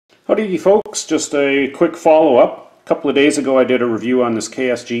Howdy folks, just a quick follow-up. A couple of days ago I did a review on this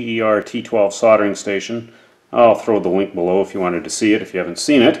KSGER T12 soldering station. I'll throw the link below if you wanted to see it if you haven't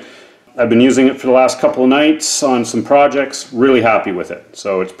seen it. I've been using it for the last couple of nights on some projects, really happy with it.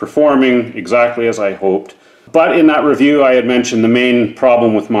 So it's performing exactly as I hoped. But in that review I had mentioned the main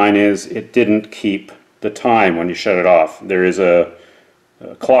problem with mine is it didn't keep the time when you shut it off. There is a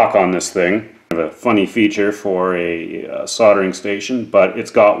clock on this thing. A funny feature for a soldering station, but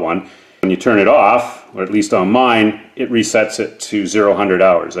it's got one. When you turn it off, or at least on mine, it resets it to 0-100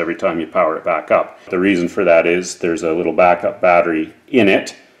 hours every time you power it back up. The reason for that is there's a little backup battery in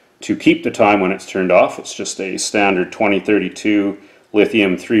it to keep the time when it's turned off. It's just a standard 2032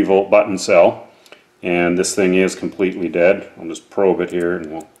 lithium 3-volt button cell, and this thing is completely dead. I'll just probe it here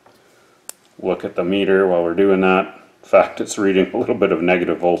and we'll look at the meter while we're doing that. In fact, it's reading a little bit of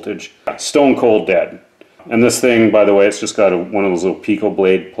negative voltage. Stone cold dead. And this thing, by the way, it's just got one of those little Pico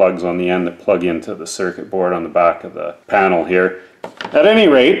blade plugs on the end that plug into the circuit board on the back of the panel here. At any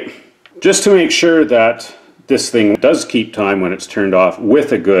rate, just to make sure that this thing does keep time when it's turned off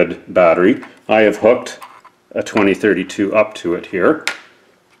with a good battery, I have hooked a 2032 up to it here.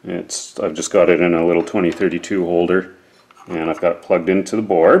 I've just got it in a little 2032 holder. And I've got it plugged into the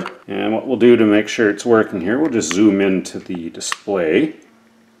board. And what we'll do to make sure it's working here, we'll just zoom into the display.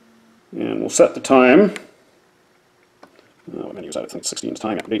 And we'll set the time. What menu is that? I think 16 is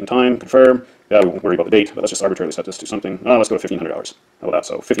time, date and time, confirm. Yeah, we won't worry about the date, but let's just arbitrarily set this to something. Let's go to 1500 hours. How about that?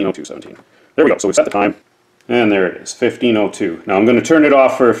 So 15:02:17. There we go. So we've set the time. And there it is, 15:02. Now I'm going to turn it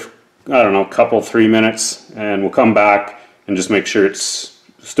off for, I don't know, a couple, 3 minutes. And we'll come back and just make sure it's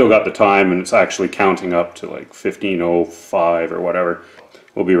still got the time and it's actually counting up to like 15:05 or whatever.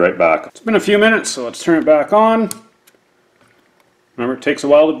 We'll be right back. It's been a few minutes, so let's turn it back on. Remember, it takes a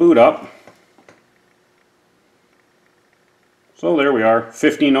while to boot up. So there we are,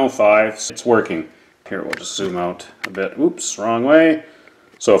 15:05. It's working. Here, we'll just zoom out a bit. Oops, wrong way.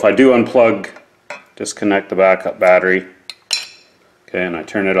 So if I do unplug, disconnect the backup battery, okay, and I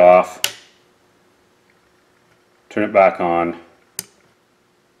turn it off, turn it back on,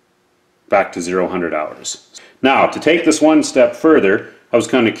 back to 0-100 hours. Now, to take this one step further, I was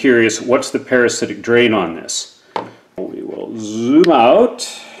kind of curious, what's the parasitic drain on this? We will zoom out,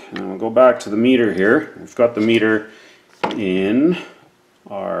 and we'll go back to the meter here. We've got the meter in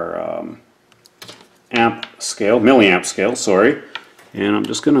our amp scale, milliamp scale, sorry. And I'm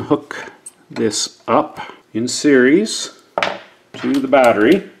just going to hook this up in series to the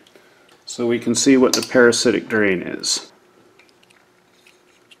battery so we can see what the parasitic drain is.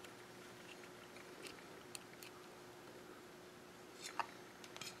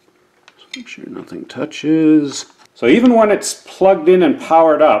 Make sure nothing touches. So even when it's plugged in and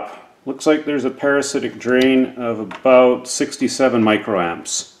powered up, looks like there's a parasitic drain of about 67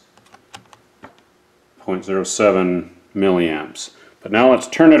 microamps. 0.07 milliamps. But now let's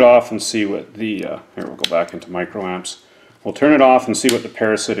turn it off and see what the, here we'll go back into microamps. We'll turn it off and see what the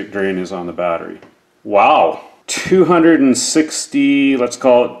parasitic drain is on the battery. Wow! 260, let's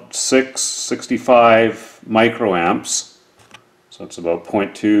call it 65 microamps. So it's about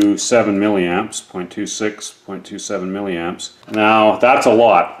 0.27 milliamps, 0.26, 0.27 milliamps. Now that's a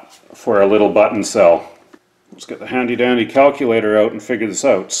lot for a little button cell. Let's get the handy dandy calculator out and figure this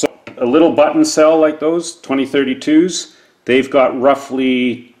out. So a little button cell like those, 2032s, they've got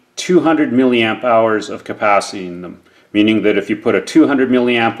roughly 200 milliamp hours of capacity in them. Meaning that if you put a 200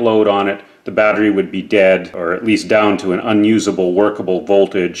 milliamp load on it, the battery would be dead, or at least down to an unusable, workable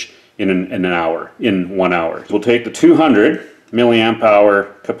voltage in an hour, in 1 hour. We'll take the 200 milliamp hour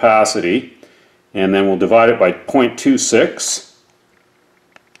capacity and then we'll divide it by 0.26.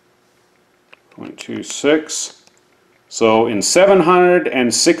 0.26. So in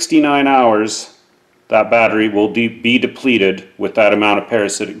 769 hours that battery will be depleted with that amount of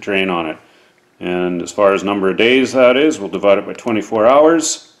parasitic drain on it. And as far as number of days that is, we'll divide it by 24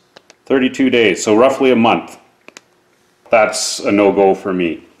 hours, 32 days, so roughly a month. That's a no-go for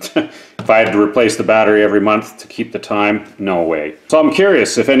me. If I had to replace the battery every month to keep the time, no way. So I'm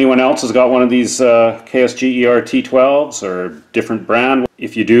curious if anyone else has got one of these KSGER T12s or different brand.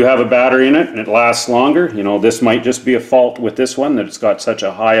 If you do have a battery in it and it lasts longer, you know, this might just be a fault with this one, that it's got such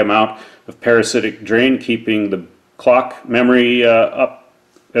a high amount of parasitic drain keeping the clock memory up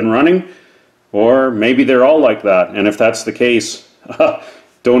and running. Or maybe they're all like that, and if that's the case,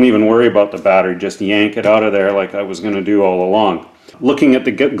 don't even worry about the battery, just yank it out of there like I was going to do all along. Looking at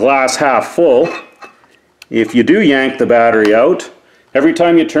the glass half full, if you do yank the battery out, every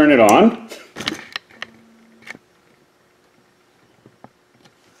time you turn it on,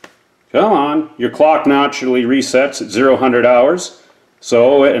 come on, your clock naturally resets at 0-100 hours.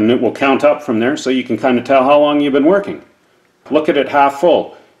 So, and it will count up from there so you can kind of tell how long you've been working. Look at it half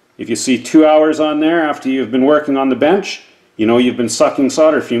full. If you see 2 hours on there after you've been working on the bench, you know you've been sucking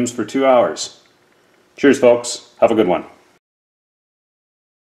solder fumes for 2 hours. Cheers, folks. Have a good one.